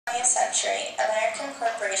20th century, American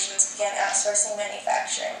corporations began outsourcing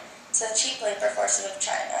manufacturing to the cheap labor forces of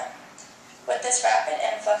China. With this rapid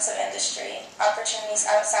influx of industry, opportunities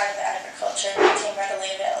outside of agriculture became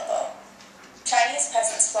readily available. Chinese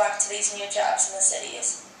peasants flocked to these new jobs in the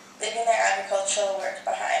cities, leaving their agricultural work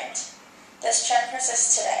behind. This trend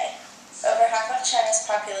persists today. Over half of China's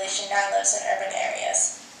population now lives in urban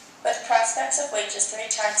areas. With prospects of wages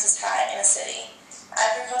 3 times as high in a city,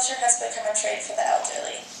 agriculture has become a trade for the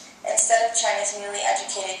elderly, instead of China's newly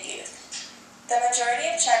educated youth. The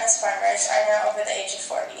majority of China's farmers are now over the age of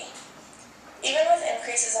 40. Even with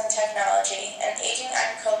increases in technology, an aging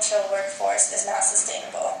agricultural workforce is not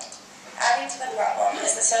sustainable. Adding to the problem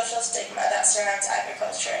is the social stigma that surrounds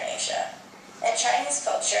agriculture in Asia. In Chinese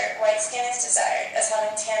culture, white skin is desired, as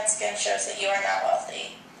having tan skin shows that you are not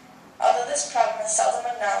wealthy. Although this problem is seldom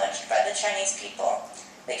acknowledged by the Chinese people,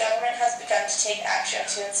 the government has begun to take action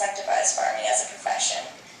to incentivize farming as a profession,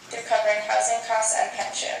 through covering housing costs and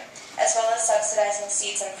pension, as well as subsidizing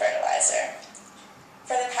seeds and fertilizer.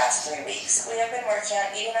 For the past 3 weeks, we have been working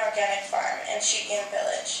on Eat an Organic Farm in Yunnan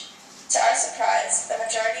village. To our surprise, the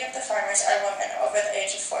majority of the farmers are women over the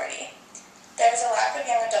age of 40. There is a lack of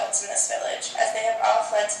young adults in this village, as they have all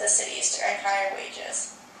fled to the cities to earn higher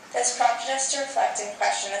wages. This prompted us to reflect and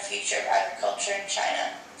question the future of agriculture in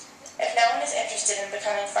China. If no one is interested in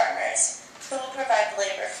becoming farmers, who will provide the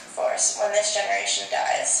labor force when this generation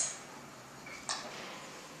dies?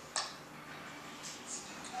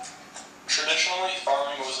 Traditionally,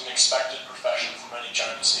 farming was an expected profession for many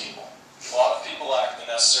Chinese people. A lot of people lacked the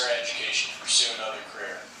necessary education to pursue another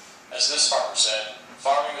career. As this farmer said,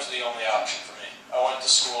 farming was the only option for me. I went to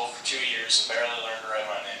school for 2 years and barely learned to write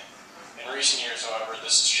my name. In recent years, however,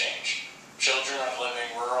 this has changed. Children are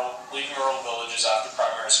leaving rural villages after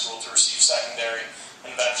primary school to receive secondary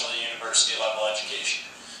and eventually university-level education,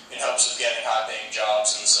 in hopes of getting high-paying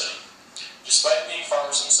jobs in the city. Despite being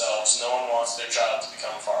farmers themselves, no one wants their child to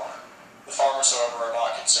become a farmer. The farmers, however, are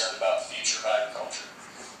not concerned about the future of agriculture.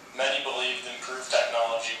 Many believe that improved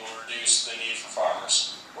technology will reduce the need for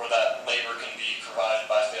farmers, or that labor can be provided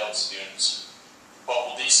by failed students. But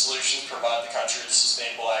will these solutions provide the country with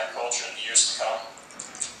sustainable agriculture in the years to come?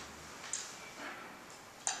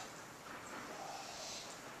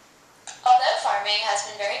 Although farming has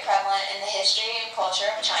been very prevalent in the history and culture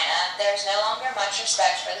of China, there is no longer much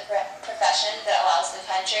respect for the profession that allows the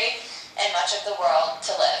country and much of the world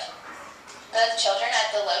to live. Both children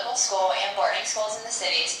at the local school and boarding schools in the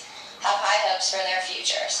cities have high hopes for their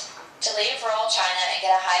futures, to leave rural China and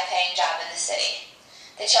get a high-paying job in the city.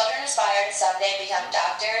 The children aspire to someday become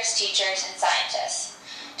doctors, teachers, and scientists.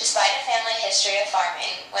 Despite a family history of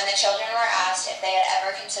farming, when the children were asked if they had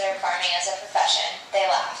ever considered farming as a profession, they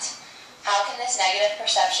laughed. How can this negative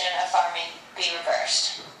perception of farming be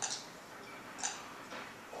reversed?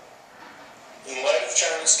 In light of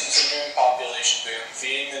China's continuing population boom,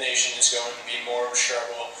 feeding the nation is going to be more of a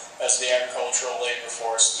struggle as the agricultural labor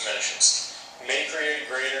force diminishes. It may create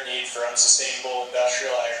a greater need for unsustainable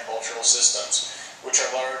industrial agricultural systems, which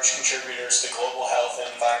are large contributors to global health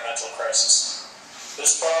and environmental crisis.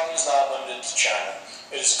 This problem is not limited to China.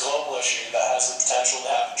 It is a global issue that has the potential to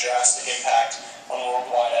have a drastic impact on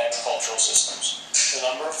worldwide agricultural systems. The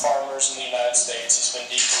number of farmers in the United States has been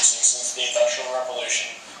decreasing since the Industrial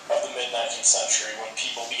Revolution of the mid-19th century, when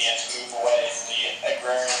people began to move away from the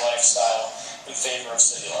agrarian lifestyle in favor of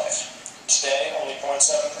city life. Today, only 0.7%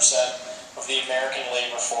 of the American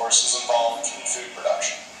labor force is involved in food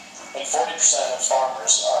production, and 40% of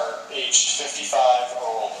farmers are aged 55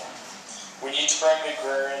 or older. We need to bring the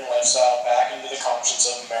agrarian lifestyle back into the conscience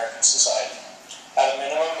of American society. At a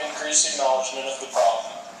minimum, increased acknowledgement of the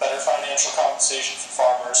problem, better financial compensation for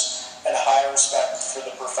farmers, and a higher respect for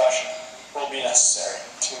the profession will be necessary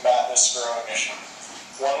to combat this growing issue.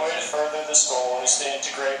 One way to further this goal is to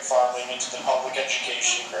integrate farming into the public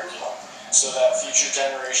education curriculum, so that future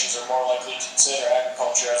generations are more likely to consider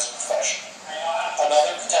agriculture as a profession.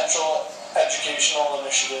 Another potential educational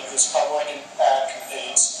initiative is public ad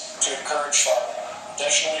campaigns to encourage farming.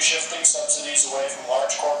 Additionally, shifting subsidies away from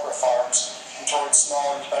large corporate farms and towards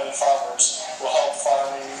small independent farmers will help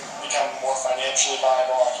farming become a more financially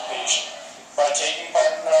viable occupation. By taking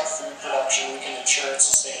part in our food production, we can ensure its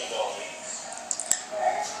sustainability.